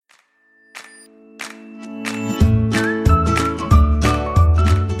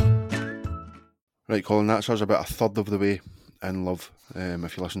Right, Colin, that's us about a third of the way in love.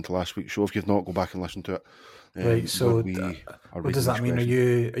 If you listened to last week's show, if you've not, go back and listen to it. Right, so what does that mean? Are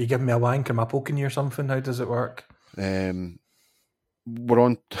you giving me a wank? Am I poking you or something? How does it work? We're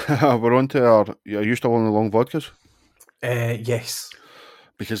on to our. Are you still on the long vodkas? Yes.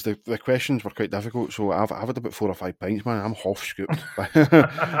 Because the questions were quite difficult, so I've had about 4 or 5 pints, man. I'm half scooped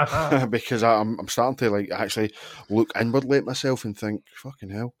because I'm starting to actually look inwardly at myself and think,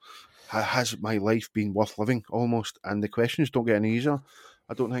 fucking hell, has my life been worth living almost? And the questions don't get any easier.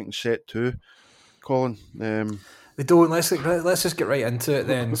 I don't think in set 2, Colin. They don't. Let's just get right into it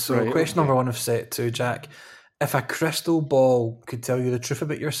then. So, right, question number 1 of set 2, Jack. If a crystal ball could tell you the truth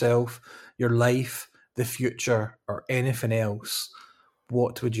about yourself, your life, the future, or anything else,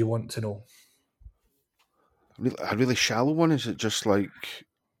 what would you want to know? A really shallow one? Is it just like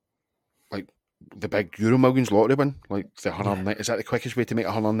the big Euro Millions lottery win? Like is that the quickest way to make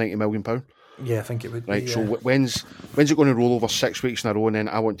 £190 million? Yeah, I think it would right, be. so when's it going to roll over 6 weeks in a row, and then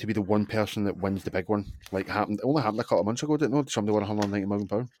I want to be the one person that wins the big one? It only happened a couple of months ago, didn't it? Somebody won £190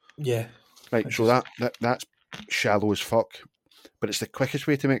 million. Yeah. Right, so that's shallow as fuck. But it's the quickest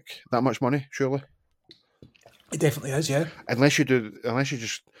way to make that much money, surely. It definitely is, yeah. Unless you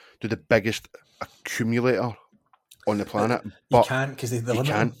just do the biggest accumulator on the planet. You can't, because they limit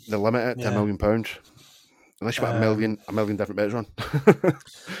it to £1 million. Unless you've got a million different bets on.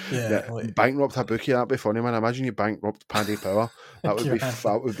 Bankrupt a bookie, that'd be funny, man. Imagine you bankrupt Paddy Power.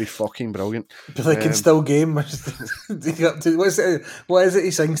 That would be fucking brilliant. But they can still game. What is it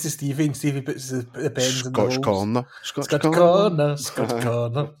he sings to Stevie, and Stevie puts the pens in the holes? Scotch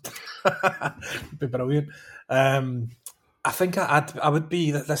corner. It'd be brilliant. I think I would be.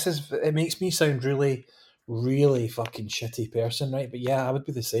 It makes me sound really, really fucking shitty person, right? But yeah, I would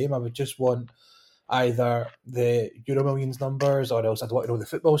be the same. I would just want either the Euro Millions numbers, or else I'd want to know the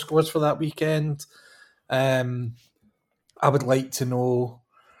football scores for that weekend. I would like to know.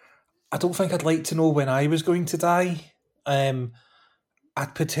 I don't think I'd like to know when I was going to die. I'd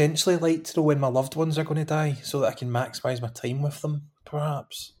potentially like to know when my loved ones are going to die, so that I can maximise my time with them,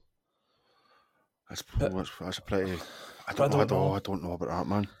 perhaps. That's a pretty. I don't know about that,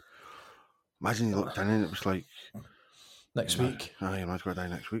 man. Imagine you looked in and it was like next week. You're not going to die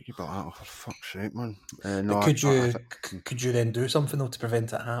next week. You'd be like, oh, for fuck's sake, man. Could you then do something though to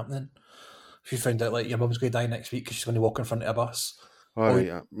prevent it happening? If you found out like your mum's going to die next week because she's going to walk in front of a bus, give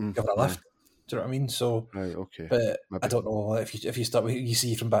her a lift. Do you know what I mean? So, right, okay. But maybe. I don't know if you start. You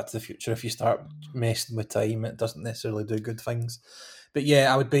see from Back to the Future, if you start messing with time, it doesn't necessarily do good things. But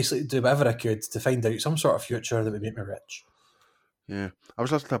yeah, I would basically do whatever I could to find out some sort of future that would make me rich. Yeah, I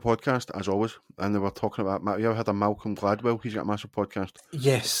was listening to a podcast as always, and they were talking about. Have you ever heard of Malcolm Gladwell? He's got a massive podcast.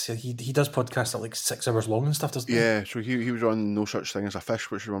 Yes, he does podcasts that like 6 hours long and stuff, doesn't he? Yeah, so he was on No Such Thing as a Fish,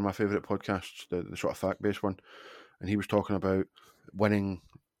 which is one of my favourite podcasts, the sort of fact based one, and he was talking about winning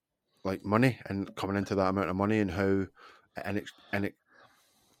like money and coming into that amount of money and how it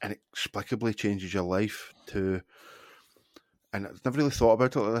inexplicably changes your life to. And I've never really thought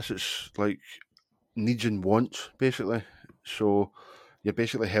about it like this. It's like needs and wants, basically. So you're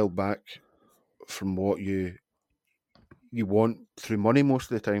basically held back from what you want through money most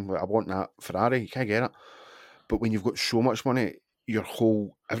of the time. Like, I want that Ferrari, you can't get it. But when you've got so much money,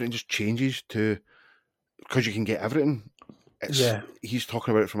 everything just changes to, because you can get everything. He's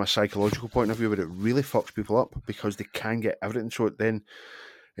talking about it from a psychological point of view, but it really fucks people up because they can get everything. So then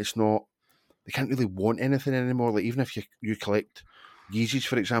it's not, they can't really want anything anymore. Like even if you collect Yeezys,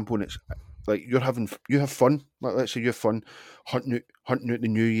 for example, and it's like you have fun. Like let's say you have fun hunting out the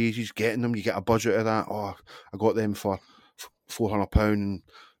new Yeezys, getting them. You get a buzz out of that. Oh, I got them for £400,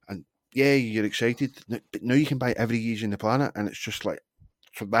 and yeah, you're excited. But now you can buy every Yeezy on the planet, and it's just like,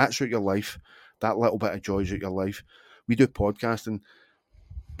 so that's out your life. That little bit of joy is out your life. We do podcasting.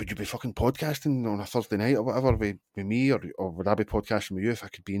 Would you be fucking podcasting on a Thursday night or whatever with me, or would I be podcasting with you if I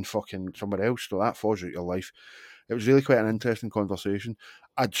could be in fucking somewhere else? So that falls out your life. It was really quite an interesting conversation.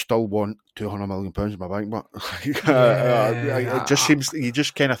 I'd still want £200 million in my bank, but it just seems, you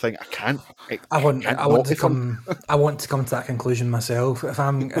just kind of think, I can't. I want to come to that conclusion myself. If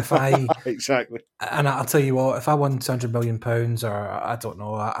I exactly, and I'll tell you what, if I won £200 million or I don't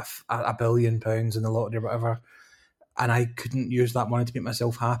know £1 billion in the lottery or whatever, and I couldn't use that money to make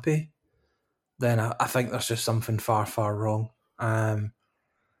myself happy, then I think there's just something far, far wrong.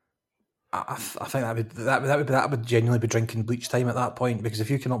 I think that would genuinely be drinking bleach time at that point, because if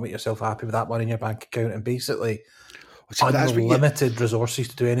you cannot make yourself happy with that money in your bank account and basically unlimited resources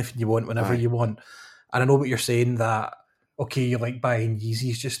to do anything you want whenever you want, and I know what you're saying, that okay, you like buying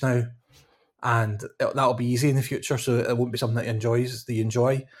Yeezys just now, and that'll be easy in the future, so it won't be something that you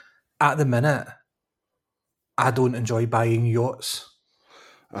enjoy. At the minute, I don't enjoy buying yachts.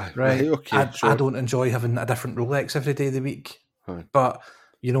 Right? Okay, I don't enjoy having a different Rolex every day of the week. Aye. But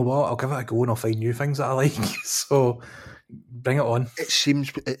you know what? I'll give it a go and I'll find new things that I like. So bring it on. It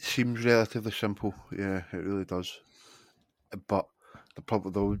seems relatively simple. Yeah, it really does. But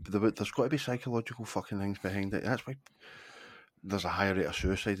there's got to be psychological fucking things behind it. That's why there's a higher rate of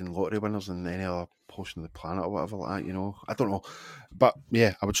suicide in lottery winners than any other person on the planet or whatever like that. You know, I don't know, but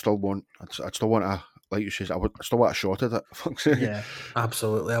yeah, I would still want. I'd still want a, like you said, I still want a shot at it. Yeah,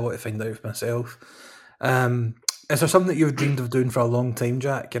 absolutely. I want to find out for myself. Is there something that you've dreamed of doing for a long time,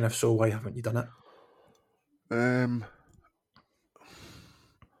 Jack? And if so, why haven't you done it?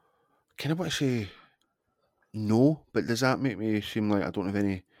 Kind of want to say no, but does that make me seem like I don't have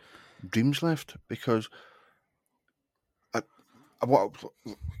any dreams left? Because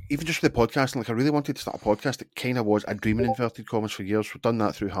even just with the podcasting, like I really wanted to start a podcast. It kind of was a dream in inverted commas for years. We've done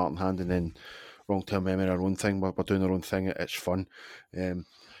that through Heart and Hand, and then Wrong Term Memory, our own thing. We're doing our own thing. It's fun.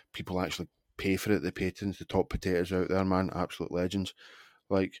 People actually pay for it. The patrons, the top potatoes out there, man, absolute legends.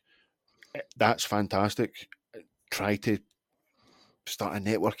 Like, that's fantastic. Try to start a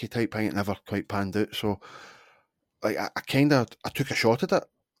networky type thing. It never quite panned out. So, like, I took a shot at it,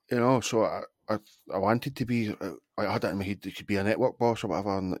 you know. So I wanted to be. I had it in my head. You could be a network boss or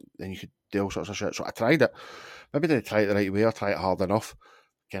whatever, and then you could do all sorts of shit. So I tried it. Maybe didn't try it the right way or try it hard enough.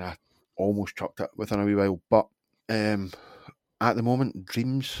 Kind of almost chucked it within a wee while. But at the moment,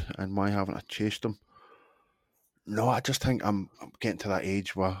 dreams and why haven't I chased them? No, I just think I'm getting to that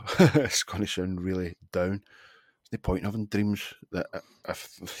age where it's going to sound really down. There's no point in having dreams that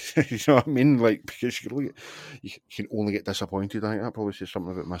if you know what I mean, like, because you can only get disappointed. I think that probably says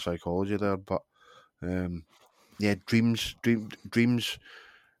something about my psychology there. But yeah, dreams.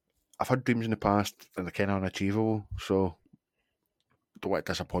 I've had dreams in the past and they're kind of unachievable, so I don't want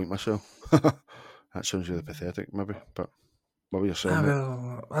to disappoint myself. That sounds really pathetic, maybe, but what were you saying? I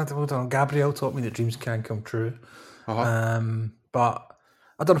don't know. Gabrielle taught me that dreams can come true. But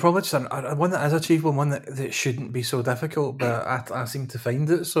I don't know, probably just one that is achievable, one that shouldn't be so difficult, but I seem to find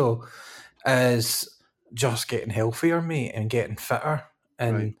it so, is just getting healthier, mate, and getting fitter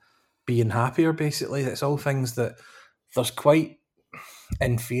and being happier, basically. It's all things that there's quite,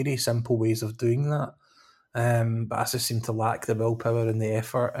 in theory, simple ways of doing that. But I just seem to lack the willpower and the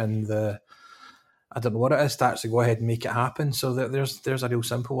effort and I don't know what it is to actually go ahead and make it happen. So there's a real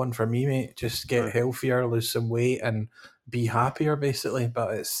simple one for me, mate. Just get healthier, lose some weight, and be happier, basically.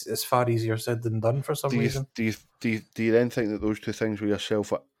 But it's far easier said than done for some reason. Do you then think that those two things with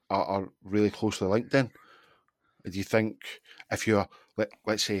yourself are really closely linked? Then, do you think if you're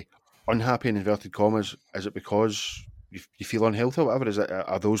let's say unhappy in inverted commas, is it because you feel unhealthy or whatever?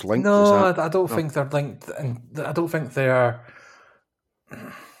 Are those linked? No, I don't think they're linked, and I don't think they are.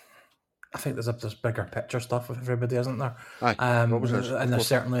 I think there's bigger picture stuff with everybody, isn't there? Aye, and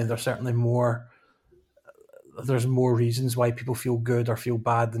there's certainly more. There's more reasons why people feel good or feel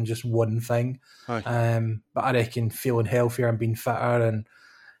bad than just one thing. But I reckon feeling healthier and being fitter and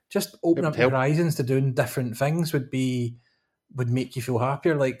just opening up your horizons to doing different things would make you feel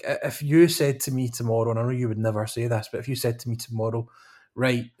happier. Like if you said to me tomorrow, and I know you would never say this, but if you said to me tomorrow,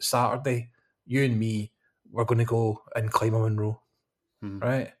 right, Saturday, you and me, we're going to go and climb a Munro,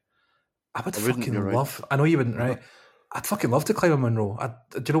 right? I would fucking love. I know you wouldn't, right? I'd fucking love to climb a Munro.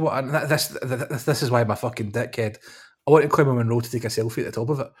 Do you know what? This is why I'm a fucking dickhead. I want to climb a Munro to take a selfie at the top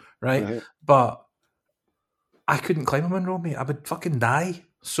of it, right? But I couldn't climb a Munro, mate. I would fucking die.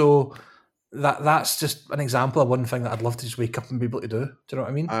 So that's just an example of one thing that I'd love to just wake up and be able to do. Do you know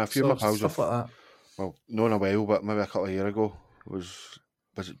what I mean? A few of my pals stuff like that. Well, not in a while, but maybe a couple of years ago was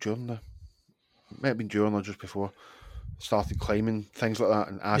it during it might have been during or just before. Started climbing things like that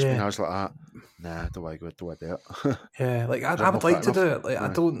and asked me, and I was like that. Nah, do I do it? Yeah, like I would like to do it.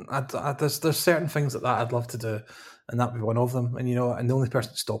 Like there's certain things like that I'd love to do, and that'd be one of them. And and the only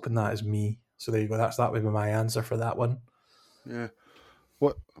person stopping that is me. So there you go. That would be my answer for that one. Yeah.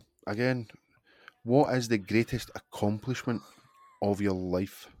 What is the greatest accomplishment of your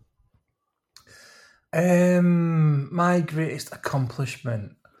life? My greatest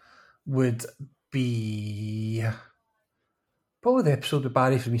accomplishment would be probably the episode with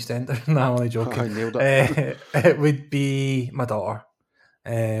Barry from EastEnders. No, I'm only joking. I nailed it. It would be my daughter.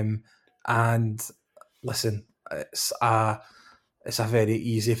 And listen, it's a very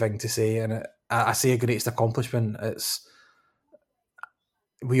easy thing to say, and I say a greatest accomplishment.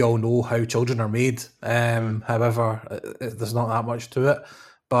 We all know how children are made. However, there's not that much to it.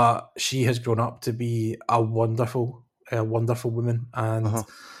 But she has grown up to be a wonderful woman, and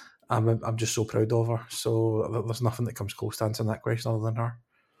I'm just so proud of her. So there's nothing that comes close to answering that question other than her.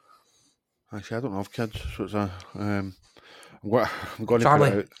 Actually, I don't have kids, so it's I'm going to put Charlie.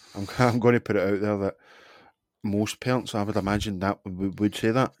 it out. I'm going to put it out there that most parents, I would imagine, that would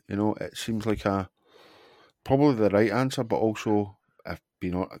say that. You know, it seems like probably the right answer, but also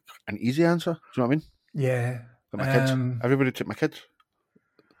an easy answer. Do you know what I mean? Yeah. Like my kids. Everybody took my kids.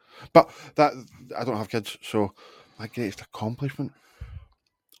 But that I don't have kids, so my greatest accomplishment.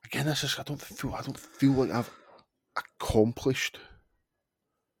 Again, this is I don't feel like I've accomplished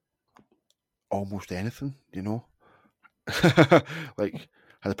almost anything. You know, like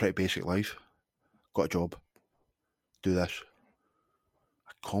had a pretty basic life, got a job, do this.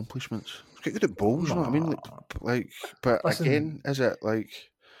 Accomplishments. Get good at bowls, you know what I mean? Like, but listen, again, is it like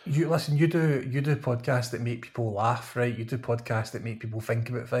you do podcasts that make people laugh, right? You do podcasts that make people think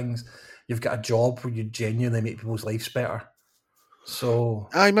about things. You've got a job where you genuinely make people's lives better. So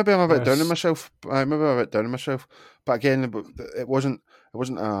maybe I'm a bit down on myself. But again, it wasn't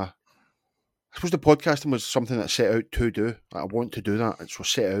a. I suppose the podcasting was something that I set out to do. I want to do that. So I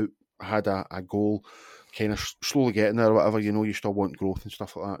set out. I had a goal, kind of slowly getting there or whatever. You know, you still want growth and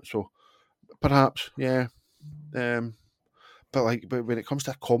stuff like that. So perhaps, yeah. But when it comes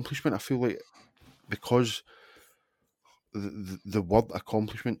to accomplishment, I feel like because the word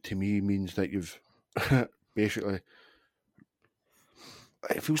accomplishment to me means that you've basically.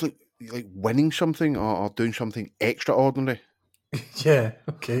 It feels like winning something or doing something extraordinary. Yeah,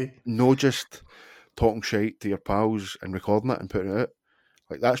 okay. No just talking shite to your pals and recording it and putting it out.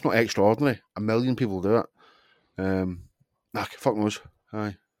 Like, that's not extraordinary. 1 million people do it. Fuck knows.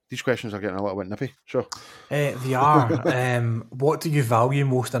 Aye. These questions are getting a little bit nippy. So they are. What do you value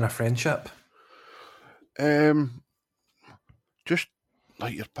most in a friendship? Just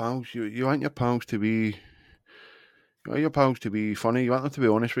like your pals. You want your pals to be... You want your pals to be funny. You want them to be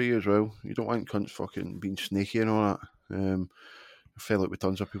honest with you as well. You don't want cunts fucking being sneaky and all that. I feel like with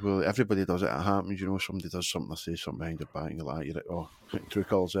tons of people, everybody does it. It happens, you know. Somebody does something, or says something behind your back, and you're like, true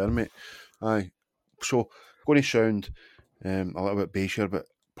colours there, mate. Aye. So, going to sound a little bit basier, but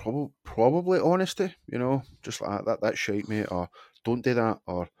probably honesty, you know, just like that. That's shite, mate, or don't do that,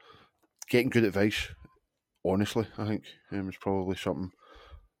 or getting good advice. Honestly, I think is probably something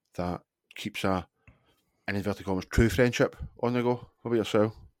that keeps in inverted commas, true friendship on the go. What about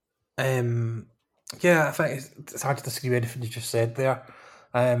yourself? Yeah, I think it's hard to disagree with anything you just said there.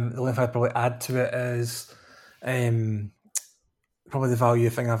 The only thing I'd probably add to it is probably the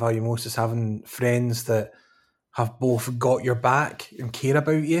thing I value most is having friends that have both got your back and care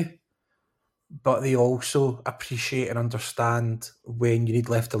about you, but they also appreciate and understand when you need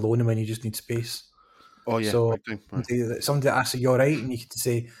left alone and when you just need space. Oh, yeah. So somebody that asks you, "You all right?" and you can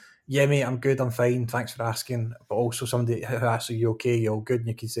say, "Yeah, mate, I'm good, I'm fine, thanks for asking." But also somebody who asks you, "Okay, you all good?" and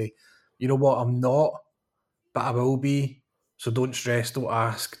you can say, "You know what, I'm not, but I will be. So don't stress, don't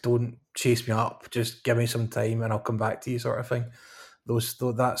ask, don't chase me up. Just give me some time and I'll come back to you," sort of thing.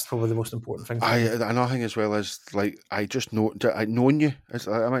 That's probably the most important thing. Another thing as well is, like, I just know, knowing you,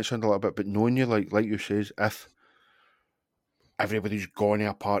 I might sound a little bit, but knowing you, like you says, if everybody's gone to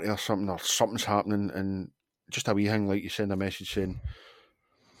a party or something's happening, and just a wee thing, like you send a message saying,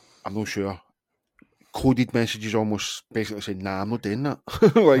 "I'm not sure," coded messages almost basically saying, "Nah, I'm not doing that."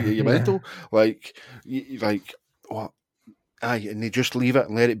 Like, you're mental. Like what? Aye, and they just leave it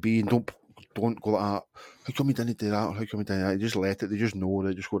and let it be, and don't go like that. How come you didn't do that? Or how come you didn't do that? They just let it. They just know.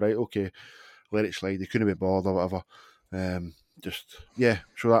 They just go, right, okay, let it slide. They couldn't be bothered or whatever.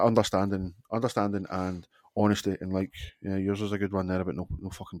 So that understanding and honesty, and like, yeah, yours is a good one there about no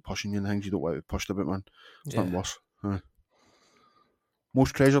fucking pushing you and things you don't want to be pushed about, man. It's nothing worse.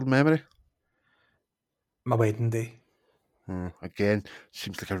 Most treasured memory? My wedding day. Again,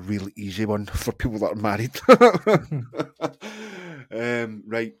 seems like a really easy one for people that are married.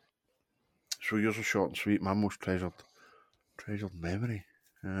 Right. So yours are short and sweet. My most treasured memory.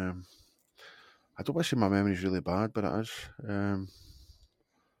 I don't want to say my memory is really bad, but it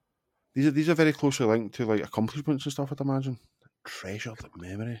is. These are very closely linked to, like, accomplishments and stuff, I'd imagine. Treasured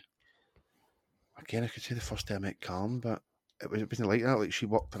memory. Again, I could say the first day I met Calm, but it wasn't like that. Like, she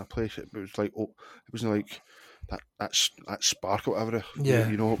worked in a place. It was like, it wasn't like that spark or whatever. Yeah.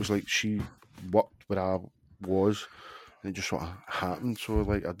 You know, it was like she worked where I was, and it just sort of happened. So,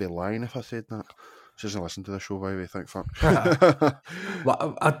 like, I'd be lying if I said that. She doesn't listen to the show, by the way, thank fuck.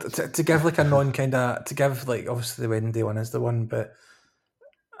 Well, to give like a to give, like, obviously the wedding day one is the one, but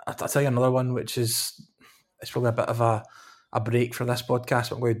I'll tell you another one, which is, it's probably a bit of a break for this podcast,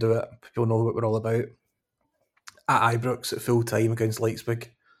 but I'm going to do it. People know what we're all about. At Ibrox at full time against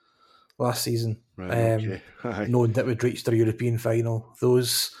Leipzig last season, right, knowing that we'd reached our European final,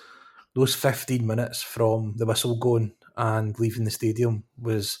 those 15 minutes from the whistle going and leaving the stadium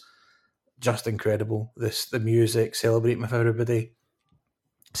was just incredible. The music, celebrating with everybody,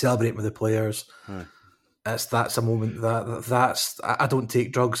 celebrating with the players. That's a moment that's. I don't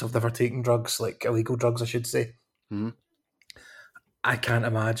take drugs. I've never taken drugs, like illegal drugs, I should say. Mm-hmm. I can't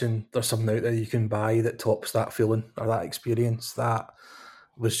imagine there's something out there you can buy that tops that feeling or that experience. That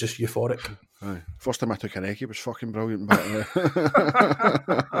was just euphoric. Aye. First time I took an Eckie was fucking brilliant. But,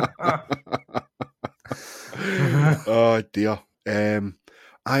 oh dear.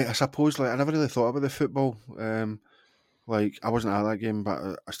 I suppose I never really thought about the football. I wasn't at that game, but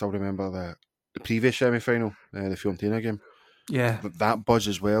I still remember the previous semi-final, the Fiorentina game. Yeah, that buzz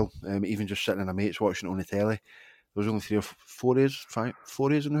as well. Even just sitting in a mate's watching it on the telly. There was only 3 or 4 days, 4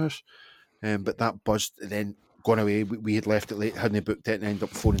 days in the house. But that buzz then gone away. We had left it late, hadn't booked it, and ended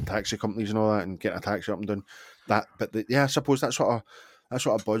up phoning taxi companies and all that, and getting a taxi up and down. I suppose that sort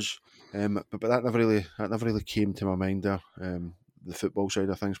of buzz. But that never really came to my mind there. The football side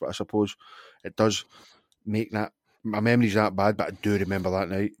of things, but I suppose it does make that my memory's that bad, but I do remember that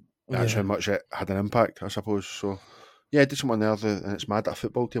night. That's how much it had an impact, I suppose. So yeah, decent one there. And it's mad that a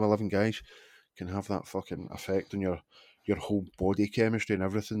football team of 11 guys can have that fucking effect on your whole body chemistry and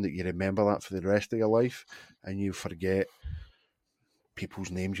everything, that you remember that for the rest of your life, and you forget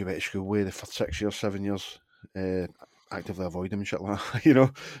people's names you went to school with for 6 years, 7 years, actively avoid them and shit like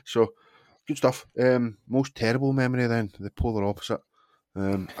that, So good stuff. Most terrible memory then, the polar opposite.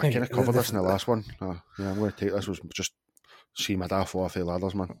 I kind of covered this in the last one. I'm going to take this. Was just see my dad fall off the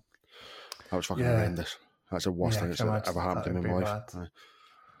ladders, man. That was fucking horrendous. That's the worst thing that's ever happened to me in my life.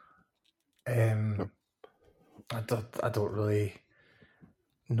 I don't really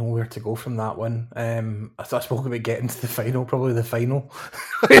know where to go from that one. I spoke about getting to the final, probably the final.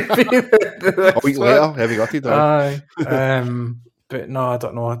 A week later, have you got it? But no, I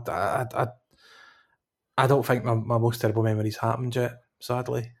don't know. I don't think my most terrible memories happened yet,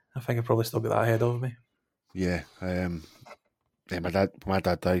 sadly. I think I probably still got that ahead of me. Yeah, my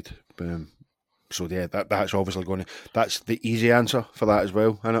dad died. So yeah, that's obviously going to. That's the easy answer for that as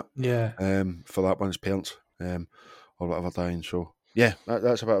well, isn't it? Yeah. For that one's parents, or whatever dying. So yeah,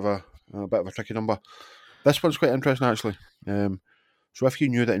 that's a bit of a tricky number. This one's quite interesting actually. So if you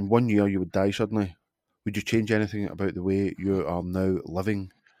knew that in 1 year you would die suddenly, would you change anything about the way you are now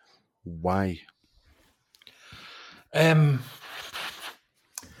living? Why?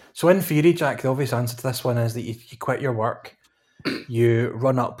 So in theory, Jack, the obvious answer to this one is that you quit your work, you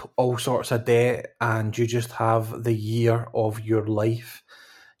run up all sorts of debt, and you just have the year of your life.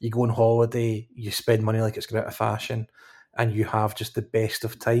 You go on holiday, you spend money like it's going out of fashion, and you have just the best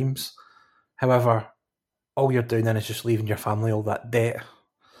of times. However, all you're doing then is just leaving your family all that debt,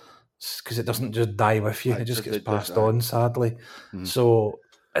 because it doesn't just die with you, it just gets passed on, sadly. Mm. So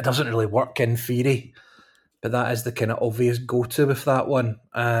it doesn't really work in theory. But that is the kind of obvious go-to with that one.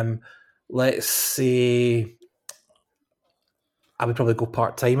 Let's say I would probably go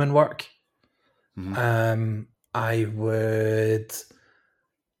part-time in work. Mm-hmm.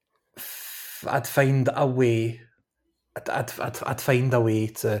 I'd find a way. I'd find a way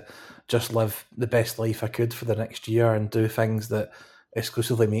to just live the best life I could for the next year and do things that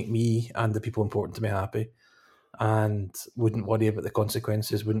exclusively make me and the people important to me happy, and wouldn't worry about the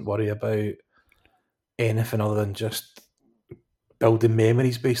consequences. Wouldn't worry about anything other than just building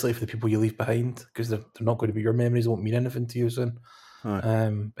memories, basically, for the people you leave behind, because they're not going to be your memories. They won't mean anything to you soon.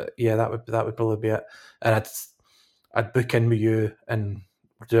 Right. But yeah, that would probably be it. And I'd book in with you and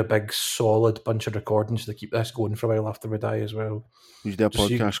do a big solid bunch of recordings to keep this going for a while after we die as well. You do a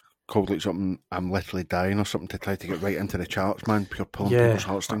podcast called like something "I'm literally dying" or something to try to get right into the charts, man. Pure pulling people's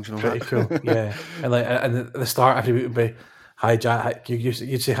heartstrings and all that. Pretty cool, yeah. And the start every week would be, "Hi Jack,"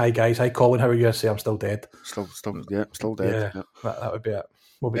 you'd say, "Hi guys, hi Colin, how are you?" I'd say, "I'm still dead." Still dead. Yeah. That would be it.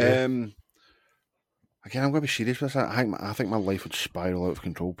 What would you Again, I'm going to be serious with this. I think my life would spiral out of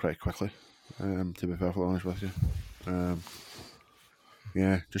control pretty quickly. To be perfectly honest with you.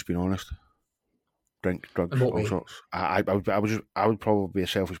 Yeah, just being honest. Drink, drugs, all sorts. I would probably be a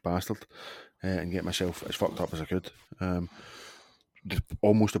selfish bastard and get myself as fucked up as I could.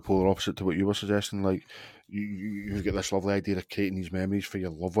 Almost the polar opposite to what you were suggesting. Like you get this lovely idea of creating these memories for your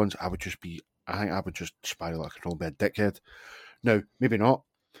loved ones. I think I would just spiral out of control, be a dickhead. Now, maybe not.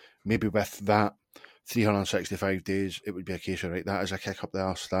 Maybe with that 365 days, it would be a case of, right, that is a kick up the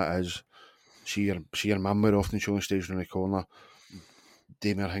arse. That is, see your mum more often showing stage around the corner.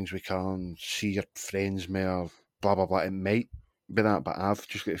 Do more things we can. See your friends more. Blah blah blah. It might be that, but I've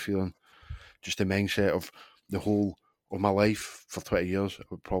just got a feeling, just the mindset of the whole of my life for 20 years, I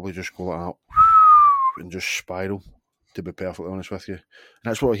would probably just go like that and just spiral, to be perfectly honest with you. And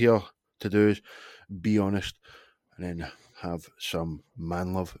that's what we're here to do, is be honest and then have some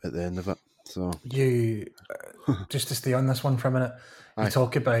man love at the end of it. So you just to stay on this one for a minute. You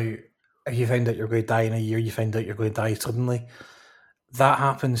talk about if you find out you're going to die in a year, you find out you're going to die suddenly. That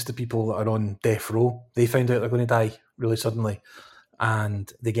happens to people that are on death row. They find out they're going to die really suddenly,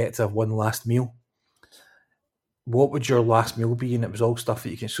 and they get to have one last meal. What would your last meal be? And it was all stuff that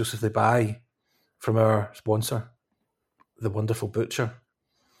you can exclusively buy from our sponsor, The Wonderful Butcher.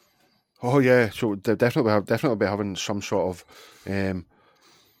 Oh yeah, so they definitely be having some sort of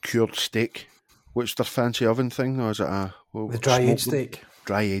cured steak. What's their fancy oven thing, or is it the dry aged steak?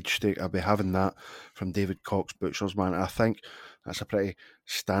 Dry aged steak. I'll be having that from David Cox Butchers, man. I think that's a pretty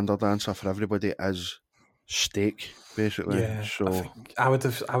standard answer for everybody. Is steak basically? Yeah. So I would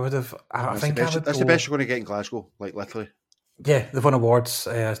have. That's the best you're going to get in Glasgow, like literally. Yeah, they've won awards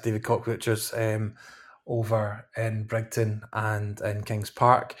as David Cox Butchers over in Brigton and in Kings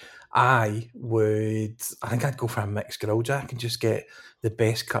Park. I think I'd go for a mixed grill jack and just get the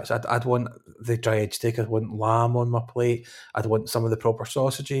best cuts. I'd want the dry aged steak. I'd want lamb on my plate. I'd want some of the proper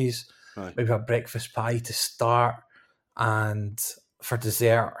sausages. Right. Maybe a breakfast pie to start, and for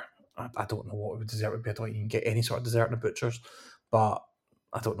dessert, I don't know what dessert would be. I don't think you can get any sort of dessert in the Butchers, but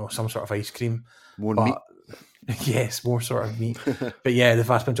I don't know, some sort of ice cream. More meat. Yes, more sort of meat. But yeah, the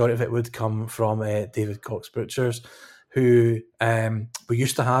vast majority of it would come from David Cox Butchers, who we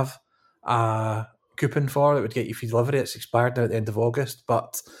used to have a coupon for that would get you free delivery. It's expired now at the end of August,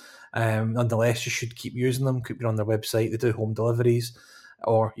 but nonetheless, you should keep using them. Keep it on their website. They do home deliveries,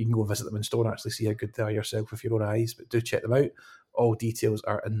 or you can go visit them in store and actually see how good they are yourself with your own eyes. But do check them out. All details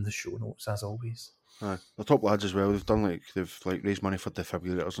are in the show notes, as always. They're top lads as well. They've raised money for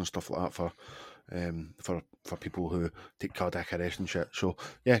defibrillators and stuff like that for people who take cardiac arrest and shit. So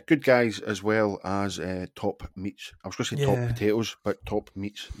yeah, good guys, as well as Top Meats. I was going to say Top Potatoes, but Top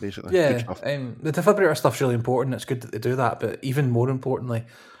Meats basically. Yeah, the defibrillator stuff's really important. It's good that they do that, but even more importantly,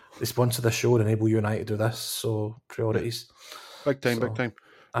 they sponsor the show and enable you and I to do this. So priorities, big time.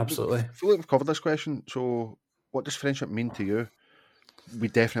 Absolutely. I feel like we've covered this question. So, what does friendship mean to you? We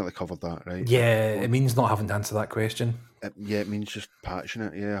definitely covered that, right? Yeah, it means not having to answer that question. It means just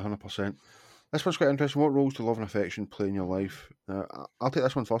passionate. Yeah, 100%. This one's quite interesting. What roles do love and affection play in your life? I'll take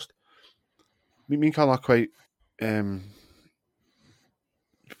this one first. Me and Carl are quite, what do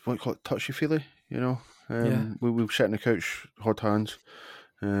you call it, touchy-feely, you know? We'll sit on the couch, hold hands,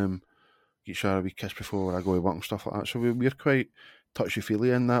 get sure a wee kiss before I go to work and stuff like that. So we're quite touchy-feely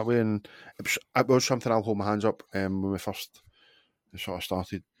in that way, and it was something I'll hold my hands up when we first sort of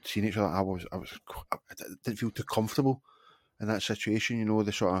started seeing each other. I didn't feel too comfortable in that situation, you know,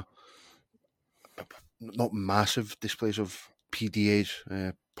 the sort of not massive displays of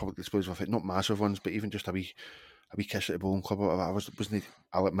PDAs, public displays of it, not massive ones, but even just a wee kiss at the bowling club. Wasn't,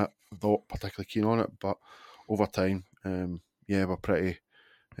 I'll admit, not particularly keen on it, but over time, we're pretty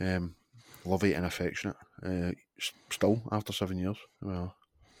lovey and affectionate. Still after 7 years. Well,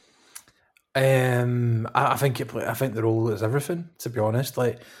 I think the role is everything. To be honest,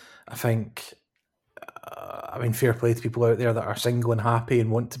 like I think, fair play to people out there that are single and happy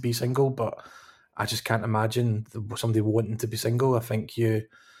and want to be single, but I just can't imagine somebody wanting to be single. I think you're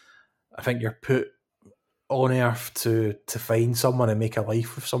put on earth to find someone and make a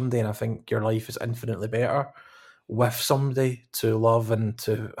life with somebody, and I think your life is infinitely better with somebody to love and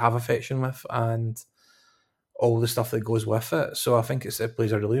to have affection with, and all the stuff that goes with it. So I think it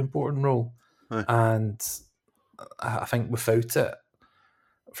plays a really important role. Aye. And I think without it,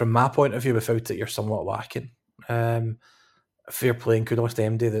 from my point of view, without it, you're somewhat lacking. Fair play and kudos to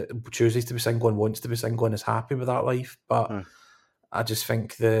MD that chooses to be single and wants to be single and is happy with that life. But I just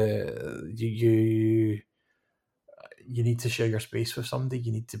think you need to share your space with somebody,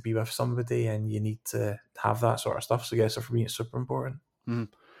 you need to be with somebody, and you need to have that sort of stuff. So yes, for me, it's super important.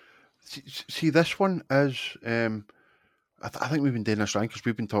 See, this one is, I think we've been doing this right because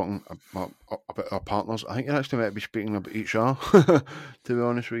we've been talking about our partners. I think you're actually might be speaking about HR, to be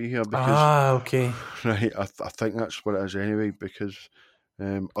honest with you here. Because, okay. Right, I think that's what it is anyway, because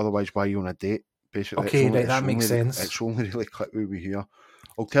otherwise, why are you on a date? Basically, okay, that makes sense. It's only really click with we here.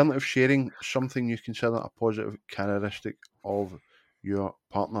 Alternative sharing, something you consider a positive characteristic of your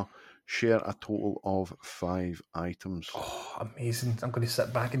partner. Share a total of 5 items. Oh, amazing. I'm going to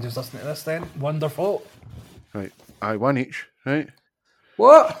sit back and just listen to this then. Wonderful. Right. Aye, 1 each, right?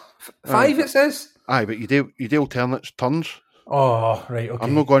 What? 5 it says? Aye, but you do alternates, turns. Oh, right, okay.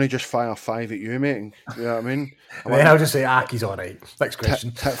 I'm not going to just fire 5 at you, mate. You know what I mean? Then I'll just say, Aki's all right. Next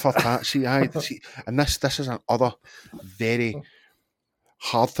question. Tit for tat. See, and this is another very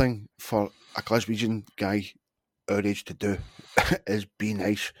hard thing for a Glaswegian guy our age to do, is be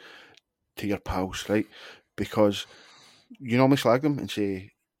nice to your pals, right? Because you normally slag them and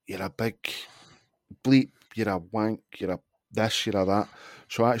say, you're a big bleep, you're a wank, you're a this, you're a that.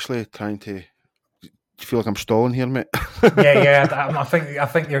 So actually trying to... Do you feel like I'm stalling here, mate? yeah. I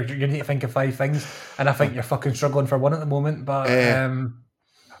think you need to think of 5 things, and I think you're fucking struggling for one at the moment. But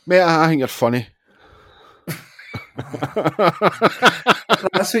mate, I think you're funny.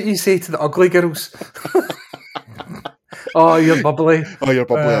 That's what you say to the ugly girls. Oh, you're bubbly. Oh, you're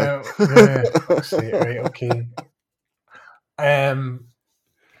bubbly. Yeah. Right, okay.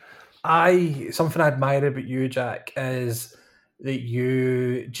 Something I admire about you, Jack, is that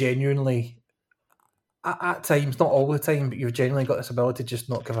you genuinely, at times, not all the time, but you've genuinely got this ability to just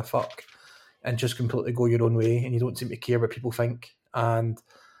not give a fuck and just completely go your own way, and you don't seem to care what people think. And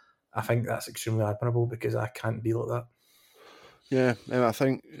I think that's extremely admirable, because I can't be like that. Yeah, and I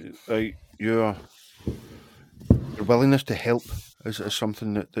think like your willingness to help is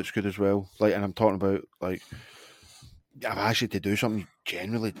something that's good as well. Like, and I'm talking about like, I've asked you to do something, you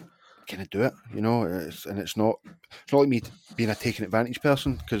generally kind of do it, you know. It's not like me being a taking advantage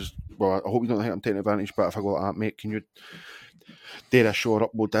person, because, well, I hope you don't think I'm taking advantage, but if I go like that, mate, can you dare I show or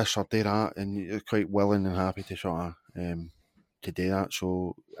upload this or dare that, and you're quite willing and happy to sort of to do that.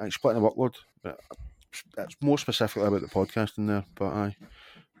 So splitting the workload, it's more specifically about the podcasting there, but I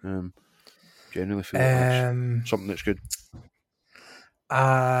generally feel that's something that's good.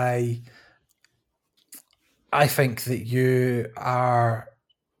 I think that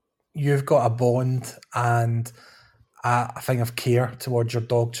you've got a bond and a thing of care towards your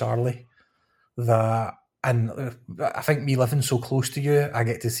dog Charlie, and I think me living so close to you, I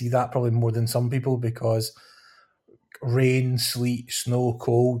get to see that probably more than some people, because rain, sleet, snow,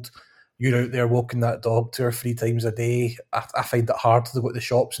 cold, you're out there walking that dog 2 or 3 times a day. I find it hard to go to the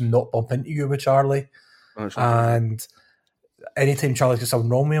shops and not bump into you with Charlie. And anytime Charlie's got something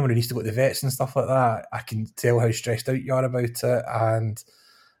wrong with him, when he needs to go to the vets and stuff like that, I can tell how stressed out you are about it. And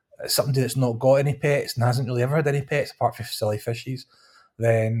somebody that's not got any pets and hasn't really ever had any pets apart from silly fishies,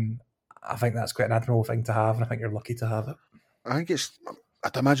 then I think that's quite an admirable thing to have, and I think you're lucky to have it. I think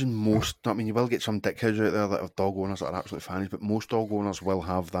I'd imagine most, I mean, you will get some dickheads out there that have dog owners that are absolute fans, but most dog owners will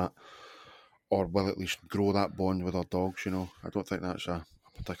have that, or will at least grow that bond with their dogs, you know. I don't think that's a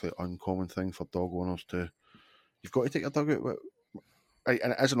particularly uncommon thing for dog owners to... You've got to take your dog out.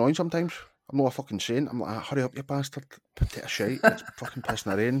 And it is annoying sometimes. I'm not a fucking saint. I'm like, hurry up, you bastard. Take a shite. It's fucking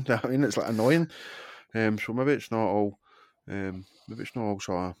pissing the rain. I mean, it's like annoying. So maybe it's not all sort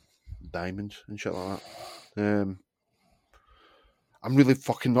of diamonds and shit like that. I'm really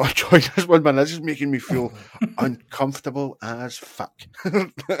fucking not enjoying this one, man. This is making me feel uncomfortable as fuck.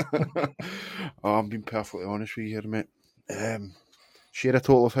 I'm being perfectly honest with you here, mate. Share a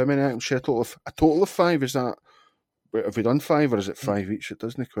total of how many items? Share a total of 5, is that... Have we done 5, or is it 5 each? It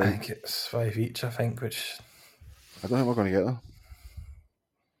doesn't quite. I think it's 5 each, I think, which... I don't think we're going to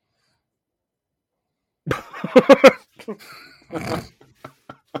get there.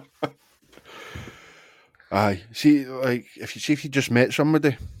 Aye. See, like, if you just met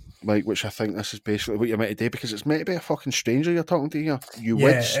somebody, like, which I think this is basically what you're meant to do, because it's meant to be a fucking stranger you're talking to here. You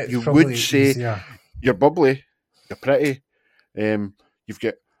would say easier. You're bubbly, you're pretty, you've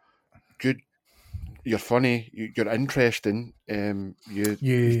got good... You're funny. You're interesting. You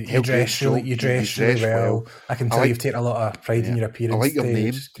dress really well. I can tell you've taken a lot of pride in your appearance. I like your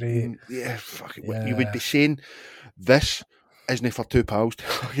name. Great. Yeah, fuck it. Yeah. You would be saying this isn't for 2 pals to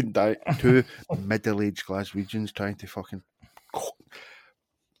fucking die. 2 middle-aged Glaswegians trying to fucking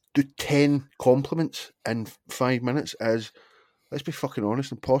do 10 compliments in 5 minutes is, let's be fucking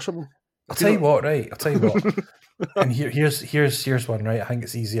honest, impossible. I'll tell you what. And here's one, right? I think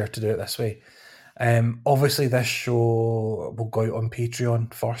it's easier to do it this way. Obviously this show will go out on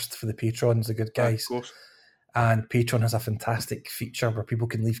Patreon first for the patrons, the good guys. Of course. And Patreon has a fantastic feature where people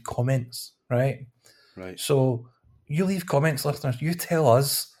can leave comments, right? Right. So you leave comments, listeners. You tell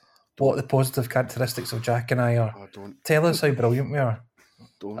us what the positive characteristics of Jack and I are. Tell us how brilliant we are.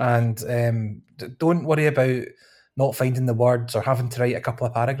 And don't worry about not finding the words or having to write a couple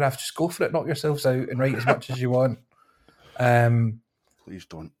of paragraphs. Just go for it, knock yourselves out and write as much as you want. Please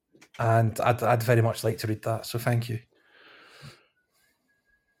don't. And I'd very much like to read that, so thank you.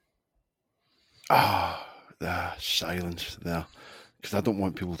 The silence there. Because I don't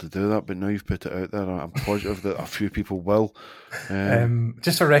want people to do that, but now you've put it out there, I'm positive that a few people will.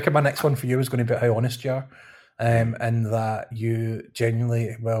 Just for record, my next one for you is going to be about how honest you are, and that you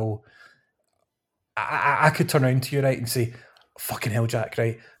genuinely will... I could turn around to you, right, and say, fucking hell, Jack,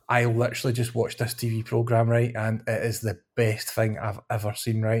 right, I literally just watched this TV programme, right, and it is the best thing I've ever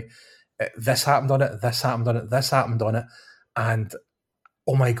seen, right? This happened on it, this happened on it, this happened on it, and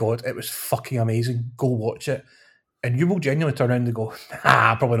oh my God, it was fucking amazing. Go watch it. and you will genuinely turn around and go,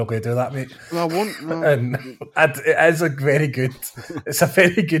 I'm probably not going to do that, mate. No, I won't. No. And it is it's a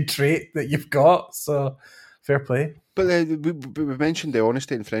very good trait that you've got, so fair play. But we mentioned the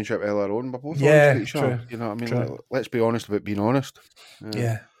honesty and friendship earlier on. We're both honest with each other. You know what I mean? Let's be honest about being honest.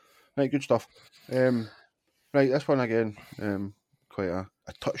 Right, good stuff. Right, this one again, quite a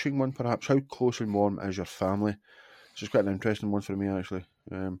touching one perhaps. How close and warm is your family? This is quite an interesting one for me, actually.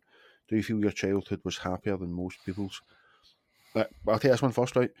 Do you feel your childhood was happier than most people's? I'll take this one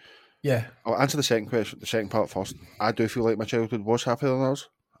first, right? Yeah. I'll answer the second question, the second part first. I do feel like my childhood was happier than ours.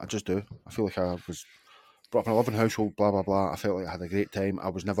 I just do. I feel like I was brought up in a loving household, blah, blah, blah. I felt like I had a great time. I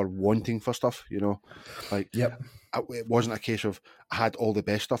was never wanting for stuff, you know? Like, it wasn't a case of I had all the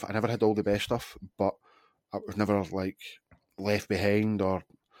best stuff. I never had all the best stuff, but I was never, like, left behind or,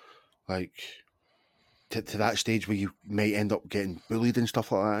 like, to that stage where you might end up getting bullied and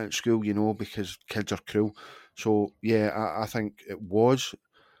stuff like that at school, you know, because kids are cruel. So, yeah, I think it was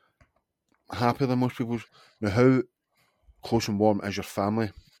happier than most people's. Now, how close and warm is your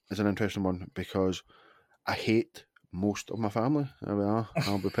family is an interesting one, because I hate most of my family. There we are.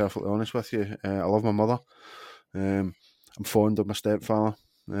 I'll be perfectly honest with you. I love my mother. I'm fond of my stepfather.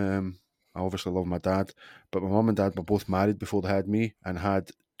 I obviously love my dad. But my mum and dad were both married before they had me and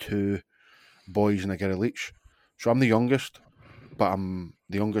had 2 boys and a girl each. So I'm the youngest, but I'm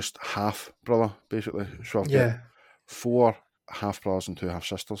the youngest half brother, basically. So I've got 4 half brothers and 2 half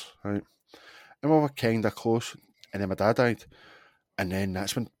sisters, right? And we were kind of close. And then my dad died. And then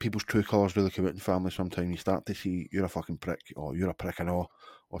that's when people's true colours really come out in family sometimes. You start to see, you're a fucking prick, or you're a prick and all,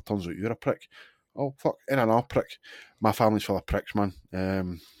 or it turns out you're a prick. Oh, fuck, in and all prick. My family's full of pricks, man.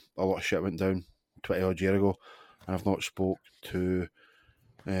 A lot of shit went down 20 odd years ago, and I've not spoke to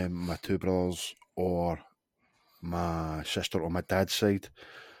my 2 brothers or my sister on my dad's side,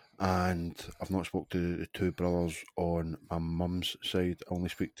 and I've not spoke to the 2 brothers on my mum's side. I only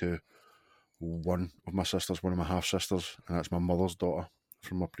speak to one of my sisters, one of my half sisters, and that's my mother's daughter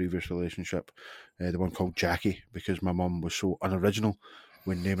from my previous relationship, the one called Jackie, because my mum was so unoriginal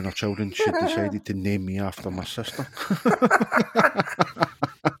when naming her children. She decided to name me after my sister.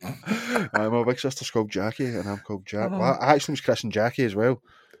 My big sister's called Jackie and I'm called Jack. Well, I actually was christened Jackie as well.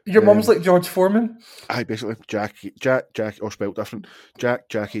 Your mum's like George Foreman? Basically Jack, or spelled different.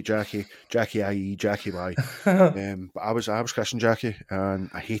 Jackie, i.e. Jackie Y. But I was christened Jackie, and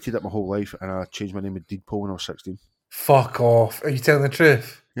I hated it my whole life, and I changed my name to Deedpool when I was 16. Fuck off. Are you telling the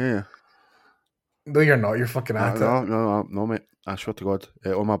truth? Yeah. No, you're not. You're fucking at it. No, mate. I swear to God.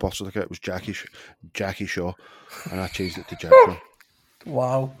 On my birth certificate, it was Jackie Shaw, and I changed it to Jack Shaw.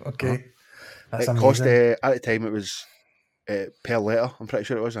 Wow. Okay. That's amazing. Cost, at the time, it was per letter, I'm pretty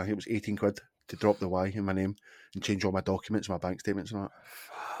sure it was. I think it was 18 quid to drop the Y in my name and change all my documents, my bank statements and that.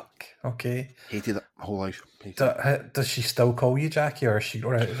 Fuck. Okay. Hated it my whole life. Does she still call you Jackie, or is she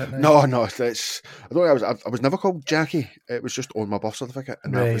grown out of it No. now? I was never called Jackie. It was just on my birth certificate,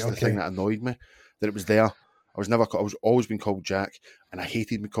 and that was the thing that annoyed me, that it was there. I was always been called Jack, and I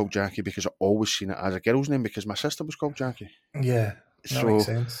hated being called Jackie because I always seen it as a girl's name because my sister was called Jackie. Yeah, that makes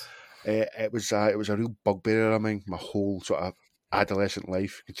sense. It was a real bugbear of mine, my whole sort of adolescent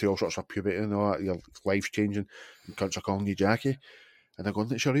life. You could see all sorts of puberty and all that. Your life's changing, and cunts are calling you Jackie. And they're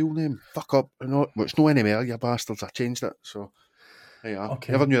going, it's your real name. Fuck up. It's no anymore, you bastards. I changed it. So, there you are.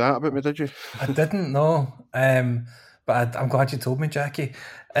 Okay. You never knew that about me, did you? I didn't know. But I'm glad you told me, Jackie.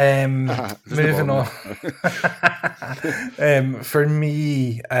 Moving on. For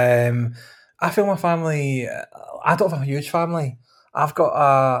me, I feel my family. I don't have a huge family. I've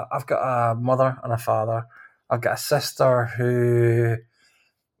got a mother and a father. I've got a sister who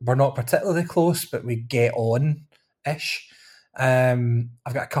we're not particularly close, but we get on-ish.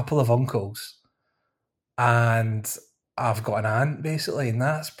 I've got a couple of uncles, and I've got an aunt, basically, and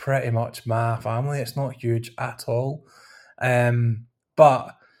that's pretty much my family. It's not huge at all.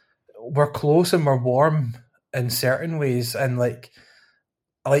 But we're close and we're warm in certain ways, and like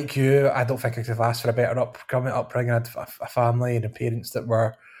you, I don't think I could have asked for a better upbringing. I had a family and parents that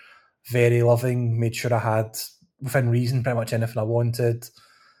were very loving, made sure I had, within reason, pretty much anything I wanted.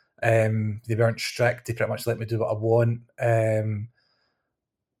 They weren't strict, they pretty much let me do what I want.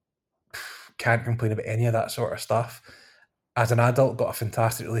 Can't complain about any of that sort of stuff. As an adult, got a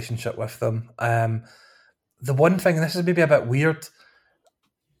fantastic relationship with them. The one thing, and this is maybe a bit weird,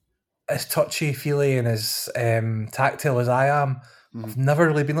 as touchy-feely and as tactile as I am, I've never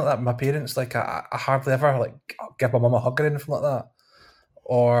really been like that with my parents. Like, I hardly ever give my mum a hug or anything like that.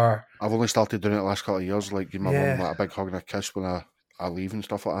 Or I've only started doing it the last couple of years. Like, give my mum a big hug and a kiss when I I leave and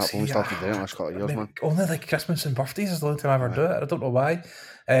stuff like that. I've only started doing it last couple of years, man. Only like Christmas and birthdays is the only time I ever do it. I don't know why.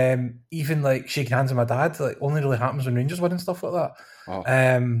 Even like shaking hands with my dad, like only really happens when Rangers win and stuff like that.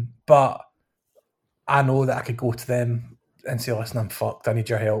 Oh. But I know that I could go to them and say, listen, I'm fucked, I need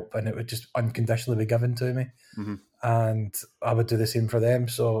your help, and it would just unconditionally be given to me. Mm-hmm. And I would do the same for them,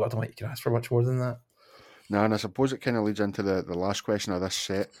 so I don't think you can ask for much more than that. No, and I suppose it kind of leads into the last question of this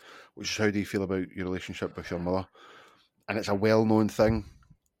set, which is how do you feel about your relationship with your mother? And it's a well-known thing,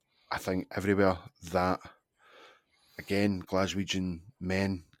 I think, everywhere that, again, Glaswegian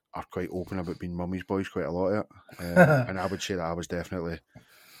men are quite open about being mummy's boys quite a lot of it. And I would say that I was definitely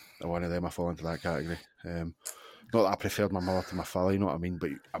one of them. I fall into that category. Not that I preferred my mother to my father, you know what I mean, but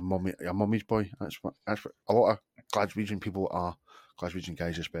a mummy's boy. That's what a lot of Glaswegian people are, Glaswegian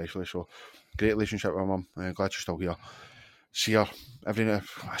guys especially. So, great relationship with my mum. Glad she's still here. See her every night.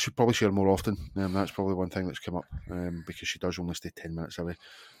 I should probably see her more often. That's probably one thing that's come up because she does only stay 10 minutes away.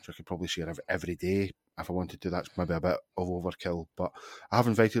 So I could probably see her every day if I wanted to. That's maybe a bit of overkill. But I have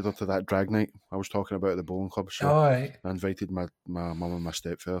invited her to that drag night I was talking about at the bowling club. So I invited my mum and my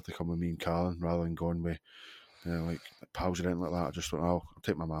stepfather to come with me and Karen rather than going with like pals or anything like that. I just thought, I'll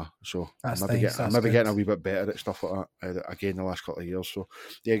take my ma. So I'm maybe getting a wee bit better at stuff like that again the last couple of years. So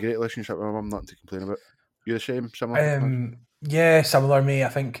yeah, great relationship with my mum, nothing to complain about. You the same, similar? Yeah, similar, mate. I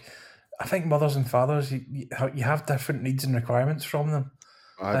think mothers and fathers, you have different needs and requirements from them,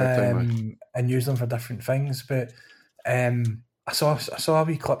 and use them for different things. But I saw a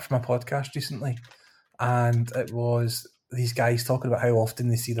wee clip from a podcast recently, and it was these guys talking about how often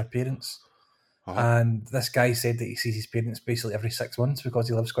they see their parents. Uh-huh. And this guy said that he sees his parents basically every 6 months because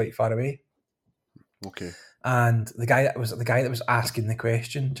he lives quite far away. Okay. And the guy that was asking the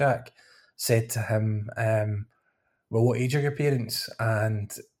question, Jack, said to him, well, what age are your parents?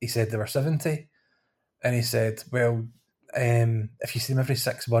 And he said they were 70. And he said, well, if you see them every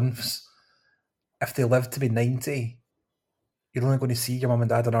 6 months, if they live to be 90, you're only going to see your mum and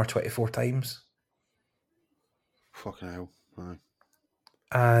dad another 24 times. Fucking hell. Right.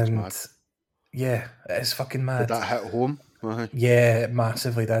 And yeah, it's fucking mad. Did that hit home? Right. Yeah, it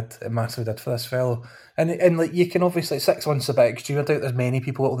massively did. It massively did for this fellow. And like you can obviously 6 months a bit extreme. I doubt there's many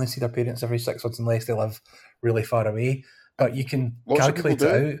people that only see their parents every 6 months unless they live really far away. But you can calculate it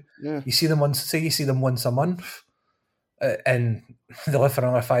out. Yeah. You see them once a month, and they live for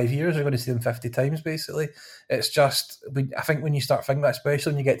another 5 years. You're going to see them 50 times, basically. It's just, I think when you start thinking that,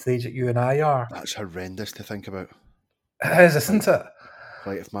 especially when you get to the age that you and I are, that's horrendous to think about. It is, isn't it?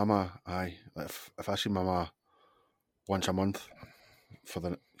 Like if I see Mama once a month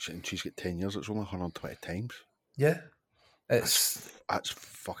and she's got 10 years, it's only 120 times. Yeah. That's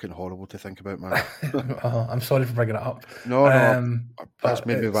fucking horrible to think about, man. I'm sorry for bringing it up. No, that's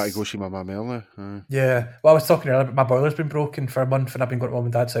made me want to go see my mum earlier. Yeah. Well, I was talking earlier, but my boiler's been broken for a month and I've been going to mum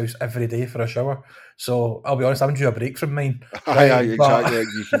and dad's house every day for a shower. So I'll be honest, I'm due a break from mine. Exactly.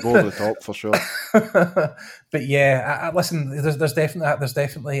 You can go over the top for sure. But yeah, listen, there's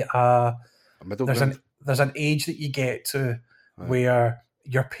definitely a middle ground. There's an age that you get to where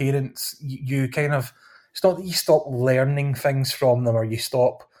your parents, you kind of, it's not that you stop learning things from them or you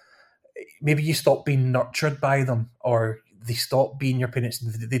stop being nurtured by them or they stop being your parents.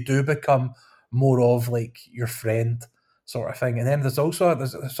 They do become more of like your friend sort of thing. And then there's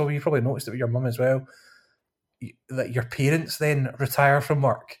so you probably noticed it with your mum as well, that your parents then retire from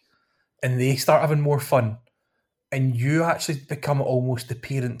work and they start having more fun and you actually become almost the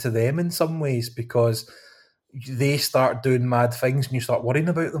parent to them in some ways because they start doing mad things and you start worrying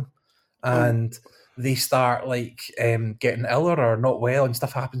about them. And they start like getting iller or not well and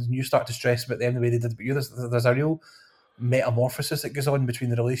stuff happens and you start to stress about them the way they did about you. There's a real metamorphosis that goes on between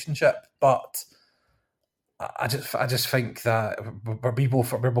the relationship. But I just think that we're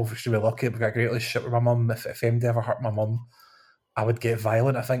both extremely lucky. We've got a great relationship with my mum. If MD ever hurt my mum, I would get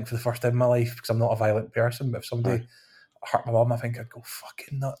violent, I think, for the first time in my life because I'm not a violent person. But if somebody hurt my mum, I think I'd go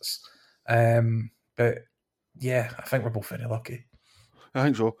fucking nuts. But yeah, I think we're both very lucky. I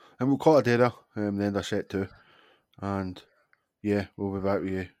think so. And we'll call it a day there, the end of set 2. And yeah, we'll be back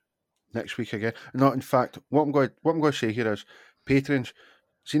with you next week again. No, in fact, what I'm going to say here is, patrons,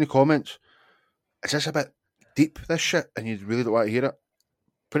 see in the comments, is this a bit deep, this shit, and you really don't want to hear it?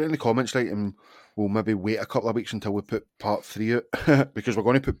 Put it in the comments, like, and we'll maybe wait a couple of weeks until we put part 3 out, because we're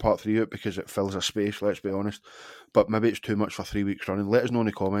going to put part 3 out because it fills a space, let's be honest. But maybe it's too much for 3 weeks running. Let us know in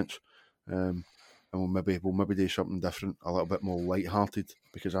the comments. And we'll maybe do something different, a little bit more light-hearted,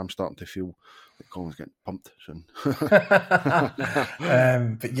 because I'm starting to feel like Colin's getting pumped soon.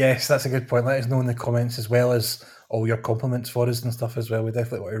 But yes, that's a good point. Let us know in the comments as well as all your compliments for us and stuff as well. We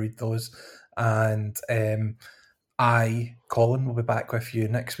definitely want to read those. And I, Colin, will be back with you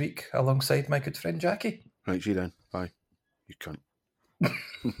next week alongside my good friend Jackie. Right, see you then. Bye. You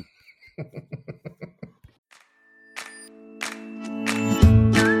cunt.